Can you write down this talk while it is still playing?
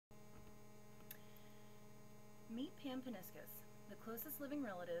paniscus, the closest living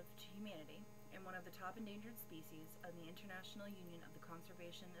relative to humanity and one of the top endangered species of the International Union of the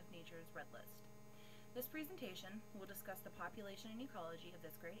Conservation of Nature's Red List. This presentation will discuss the population and ecology of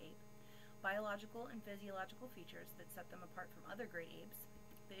this great ape, biological and physiological features that set them apart from other great apes,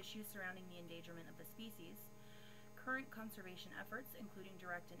 the issues surrounding the endangerment of the species, current conservation efforts including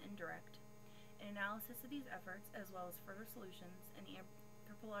direct and indirect, an analysis of these efforts as well as further solutions and the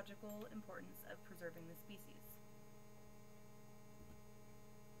anthropological importance of preserving the species.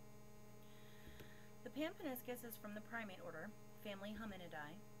 The paniscus is from the primate order, family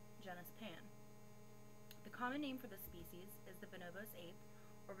Hominidae, genus Pan. The common name for this species is the bonobos ape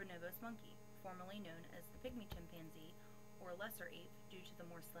or bonobos monkey, formerly known as the pygmy chimpanzee or lesser ape due to the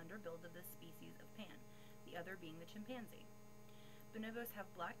more slender build of this species of Pan, the other being the chimpanzee. Bonobos have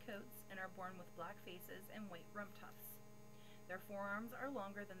black coats and are born with black faces and white rump tufts. Their forearms are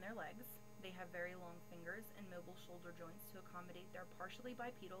longer than their legs. They have very long fingers and mobile shoulder joints to accommodate their partially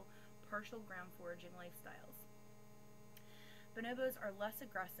bipedal, partial ground foraging lifestyles. Bonobos are less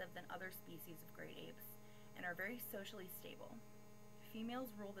aggressive than other species of great apes and are very socially stable.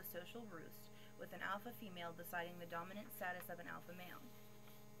 Females rule the social roost, with an alpha female deciding the dominant status of an alpha male.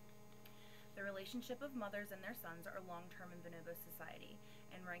 The relationship of mothers and their sons are long-term in bonobo society,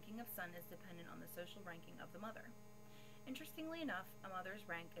 and ranking of son is dependent on the social ranking of the mother. Interestingly enough, a mother's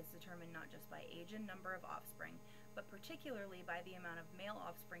rank is determined not just by age and number of offspring, but particularly by the amount of male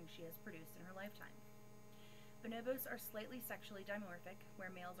offspring she has produced in her lifetime. Bonobos are slightly sexually dimorphic,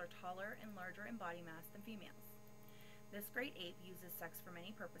 where males are taller and larger in body mass than females. This great ape uses sex for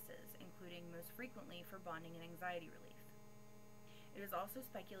many purposes, including most frequently for bonding and anxiety relief. It is also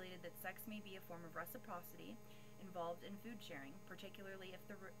speculated that sex may be a form of reciprocity involved in food sharing, particularly if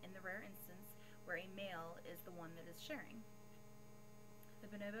in the rare instance where a male is the one that is sharing. The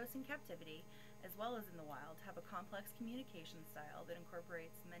bonobos in captivity, as well as in the wild, have a complex communication style that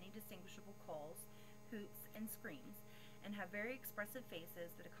incorporates many distinguishable calls, hoots, and screams, and have very expressive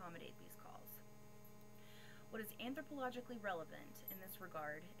faces that accommodate these calls. What is anthropologically relevant in this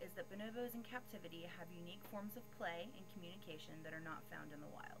regard is that bonobos in captivity have unique forms of play and communication that are not found in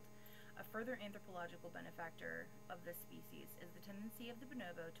the wild. A further anthropological benefactor of this species is the tendency of the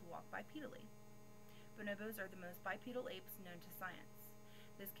bonobo to walk bipedally. Bonobos are the most bipedal apes known to science.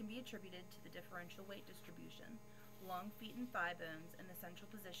 This can be attributed to the differential weight distribution, long feet and thigh bones, and the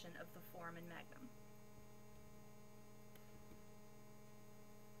central position of the foramen magnum.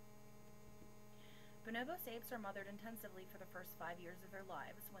 Bonobos apes are mothered intensively for the first 5 years of their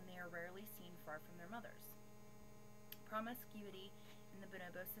lives, when they are rarely seen far from their mothers. Promiscuity in the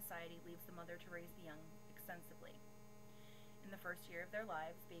bonobo society leaves the mother to raise the young extensively. In the first year of their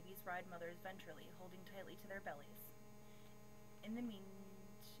lives, babies ride mothers ventrally, holding tightly to their bellies. In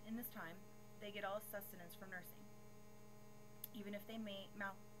this time, they get all sustenance from nursing, even if they may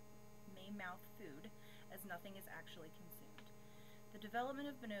mouth food, as nothing is actually consumed. The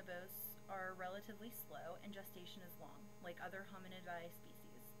development of bonobos are relatively slow, and gestation is long, like other hominidae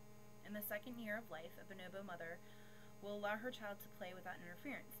species. In the second year of life, a bonobo mother will allow her child to play without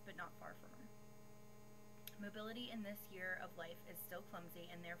interference, but not far from her. Mobility in this year of life is still clumsy,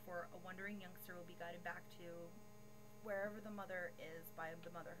 and therefore a wandering youngster will be guided back to wherever the mother is by the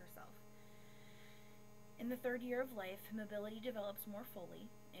mother herself. In the third year of life, mobility develops more fully,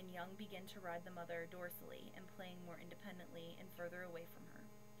 and young begin to ride the mother dorsally and playing more independently and further away from her.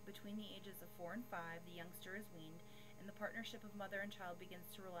 Between the ages of 4 and 5, the youngster is weaned, and the partnership of mother and child begins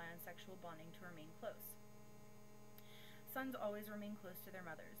to rely on sexual bonding to remain close. Sons always remain close to their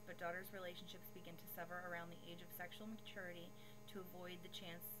mothers, but daughters' relationships begin to sever around the age of sexual maturity to avoid the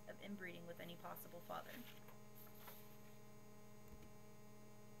chance of inbreeding with any possible father.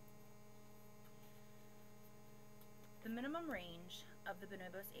 The minimum range of the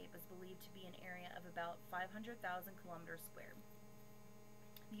bonobos ape is believed to be an area of about 500,000 kilometers squared.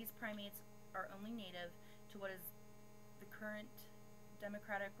 These primates are only native to what is the current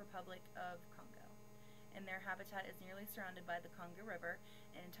Democratic Republic of Congo, and their habitat is nearly surrounded by the Congo River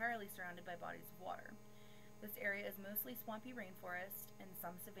and entirely surrounded by bodies of water. This area is mostly swampy rainforest and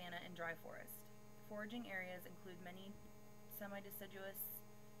some savanna and dry forest. Foraging areas include many semi-deciduous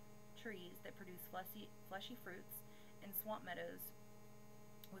trees that produce fleshy fruits and swamp meadows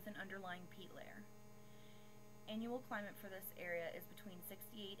with an underlying peat layer. Annual climate for this area is between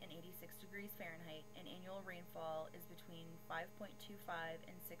 68 and 86 degrees Fahrenheit, and annual rainfall is between 5.25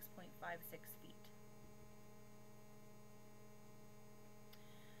 and 6.56 feet.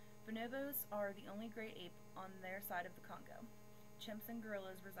 Bonobos are the only great ape on their side of the Congo. Chimps and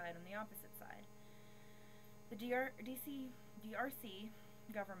gorillas reside on the opposite side. The DRC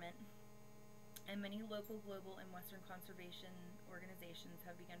government and many local, global, and Western conservation organizations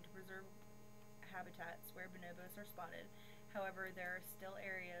have begun to preserve habitats where bonobos are spotted. However, there are still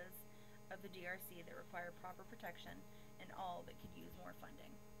areas of the DRC that require proper protection and all that could use more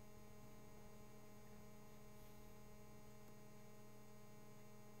funding.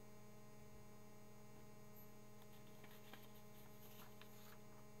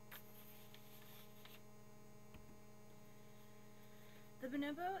 The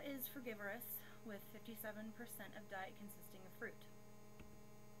bonobo is frugivorous, with 57% of diet consisting of fruit.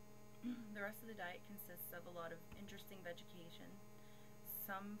 The rest of the diet consists of a lot of interesting vegetation,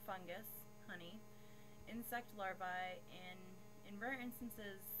 some fungus, honey, insect larvae, and, in rare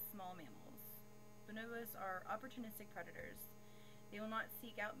instances, small mammals. Bonobos are opportunistic predators. They will not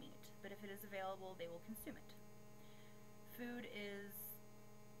seek out meat, but if it is available, they will consume it. Food is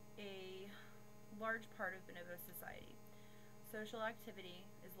a large part of bonobo society. Social activity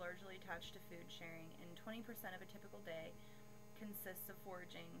is largely attached to food sharing, and 20% of a typical day consists of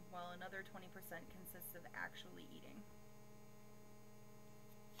foraging, while another 20% consists of actually eating.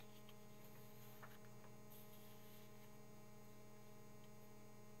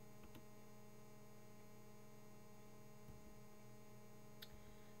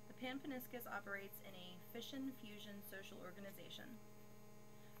 The paniscus operates in a fission-fusion social organization,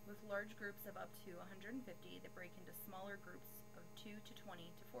 with large groups of up to 150 that break into smaller groups of 2 to 20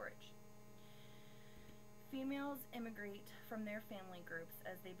 to forage. Females immigrate from their family groups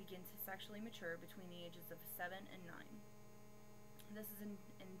as they begin to sexually mature between the ages of 7 and 9. This is an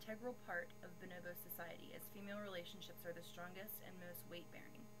integral part of bonobo society, as female relationships are the strongest and most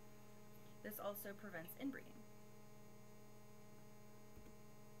weight-bearing. This also prevents inbreeding.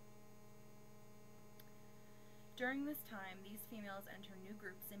 During this time, these females enter new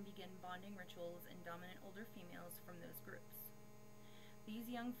groups and begin bonding rituals in dominant older females from those groups.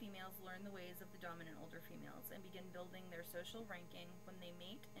 These young females learn the ways of the dominant older females and begin building their social ranking when they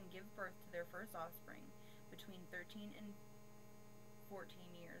mate and give birth to their first offspring between 13 and 14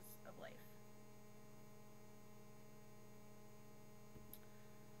 years of life.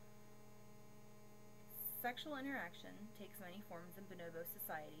 Sexual interaction takes many forms in bonobo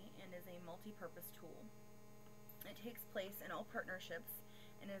society and is a multi-purpose tool. It takes place in all partnerships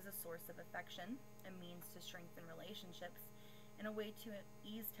and is a source of affection, a means to strengthen relationships, and a way to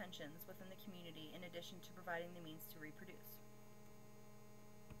ease tensions within the community in addition to providing the means to reproduce.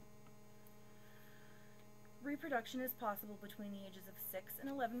 Reproduction is possible between the ages of 6 and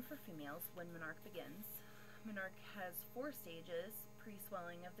 11 for females when menarche begins. Menarche has 4 stages: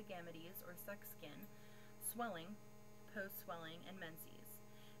 pre-swelling of the gametes or sex skin, swelling, post-swelling, and menses.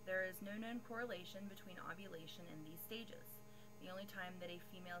 There is no known correlation between ovulation and these stages. The only time that a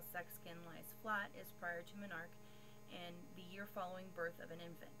female's sex skin lies flat is prior to menarche and the year following birth of an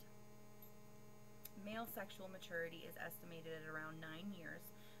infant. Male sexual maturity is estimated at around 9 years,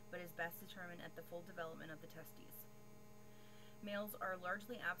 but is best determined at the full development of the testes. Males are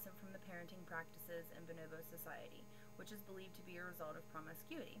largely absent from the parenting practices in bonobo society, which is believed to be a result of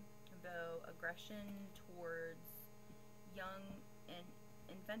promiscuity, though aggression towards young and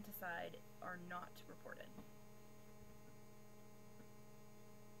infanticide are not reported.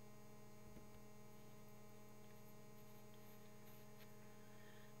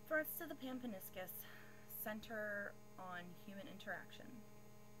 Threats to the paniscus center on human interaction.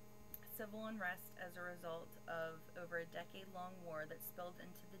 Civil unrest as a result of over a decade-long war that spilled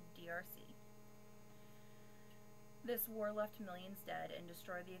into the DRC. This war left millions dead and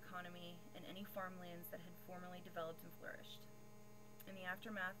destroyed the economy and any farmlands that had formerly developed and flourished. In the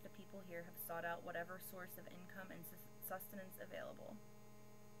aftermath, the people here have sought out whatever source of income and sustenance available.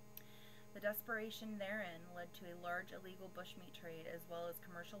 The desperation therein led to a large illegal bushmeat trade as well as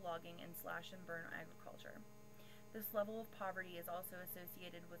commercial logging and slash-and-burn agriculture. This level of poverty is also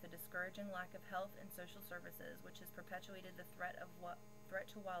associated with a discouraging lack of health and social services, which has perpetuated the threat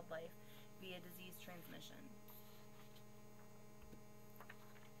to wildlife via disease transmission.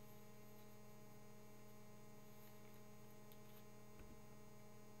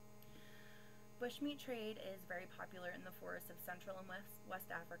 Bushmeat trade is very popular in the forests of Central and West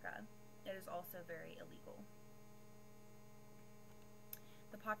Africa. It is also very illegal.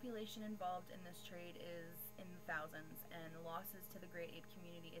 The population involved in this trade is in the thousands, and losses to the great ape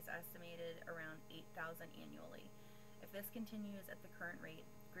community is estimated around 8,000 annually. If this continues at the current rate,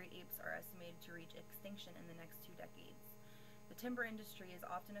 great apes are estimated to reach extinction in the next 2 decades. The timber industry is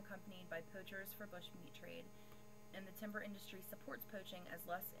often accompanied by poachers for bushmeat trade, and the timber industry supports poaching as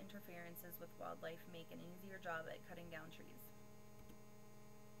less interferences with wildlife make an easier job at cutting down trees.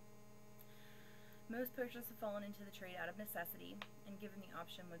 Most poachers have fallen into the trade out of necessity, and given the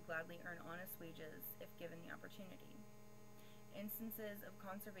option would gladly earn honest wages if given the opportunity. Instances of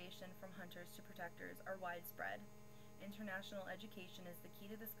conservation from hunters to protectors are widespread. International education is the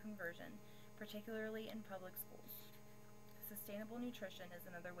key to this conversion, particularly in public schools. Sustainable nutrition is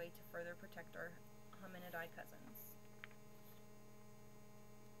another way to further protect our hominidae cousins.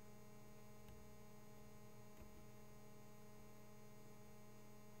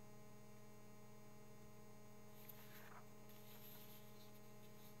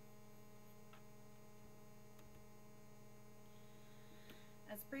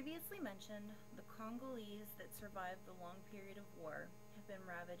 As previously mentioned, the Congolese that survived the long period of war have been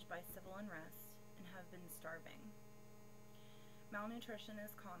ravaged by civil unrest and have been starving. Malnutrition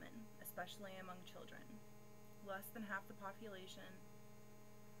is common, especially among children. Less than half the population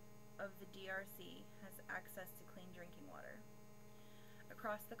of the DRC has access to clean drinking water.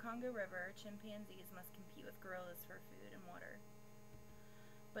 Across the Congo River, chimpanzees must compete with gorillas for food and water.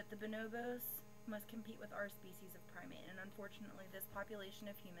 But the bonobos must compete with our species of primate, and unfortunately this population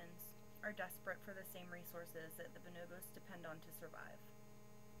of humans are desperate for the same resources that the bonobos depend on to survive.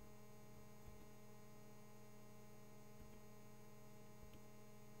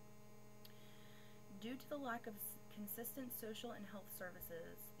 Due to the lack of consistent social and health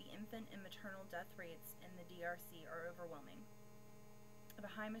services, the infant and maternal death rates in the DRC are overwhelming.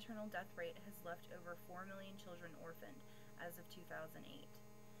 The high maternal death rate has left over 4 million children orphaned as of 2008.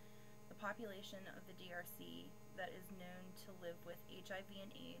 The population of the DRC that is known to live with HIV and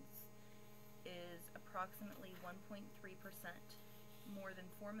AIDS is approximately 1.3%. More than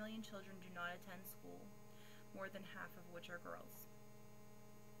 4 million children do not attend school, more than half of which are girls.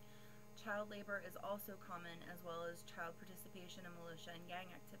 Child labor is also common, as well as child participation in militia and gang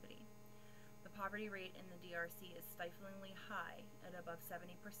activity. The poverty rate in the DRC is stiflingly high at above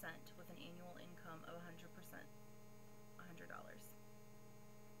 70%, with an annual income of $100.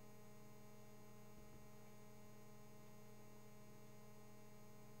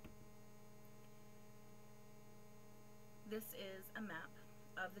 This is a map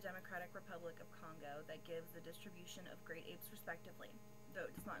of the Democratic Republic of Congo that gives the distribution of great apes respectively, though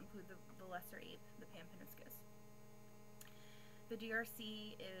it does not include the lesser ape, the paniscus. The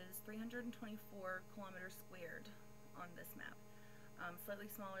DRC is 324 kilometers squared on this map,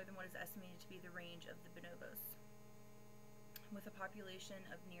 slightly smaller than what is estimated to be the range of the bonobos. With a population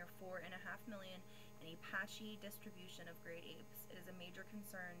of near 4.5 million and a patchy distribution of great apes, it is a major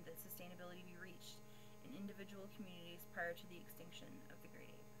concern that sustainability be reached in individual communities prior to the extinction of the great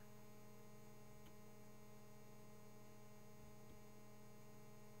ape.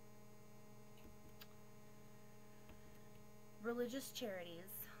 Religious charities,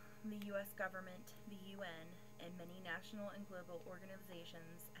 the U.S. government, the UN, and many national and global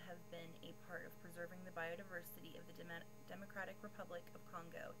organizations have been a part of preserving the biodiversity of the Democratic Republic of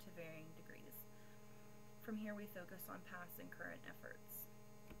Congo to varying degrees. From here we focus on past and current efforts.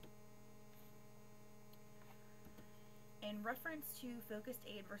 In reference to focused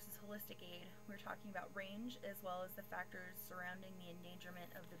aid versus holistic aid, we're talking about range as well as the factors surrounding the endangerment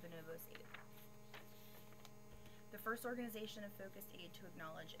of the bonobos ape. The first organization of focused aid to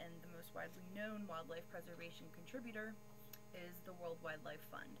acknowledge, and the most widely known wildlife preservation contributor, is the World Wildlife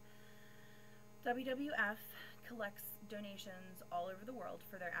Fund. WWF collects donations all over the world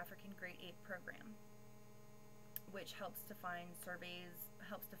for their African Great Ape program, which helps to fund surveys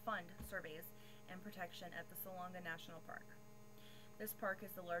and protection at the Salonga National Park. This park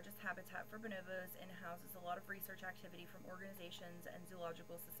is the largest habitat for bonobos and houses a lot of research activity from organizations and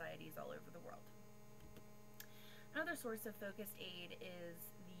zoological societies all over the world. Another source of focused aid is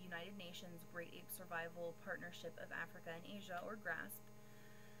the United Nations Great Ape Survival Partnership of Africa and Asia, or GRASP.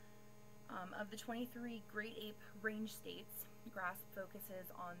 Of the 23 Great Ape Range states, GRASP focuses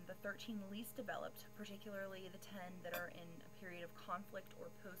on the 13 least developed, particularly the 10 that are in a period of conflict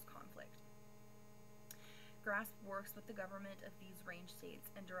or post-conflict. GRASP works with the government of these range states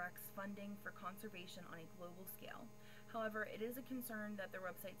and directs funding for conservation on a global scale. However, it is a concern that their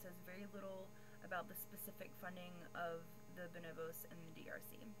website says very little about the specific funding of the bonobos in the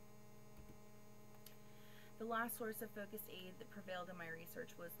DRC. The last source of focused aid that prevailed in my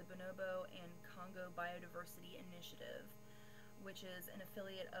research was the Bonobo and Congo Biodiversity Initiative, which is an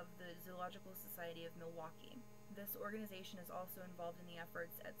affiliate of the Zoological Society of Milwaukee. This organization is also involved in the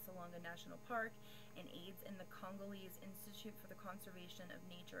efforts at Salonga National Park and aids in the Congolese Institute for the Conservation of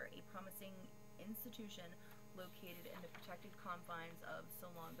Nature, a promising institution located in the protected confines of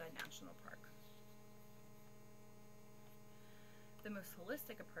Salonga National Park. The most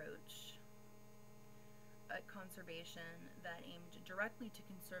holistic approach at conservation that aimed directly to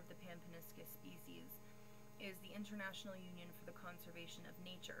conserve the paniscus species is the International Union for the Conservation of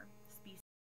Nature,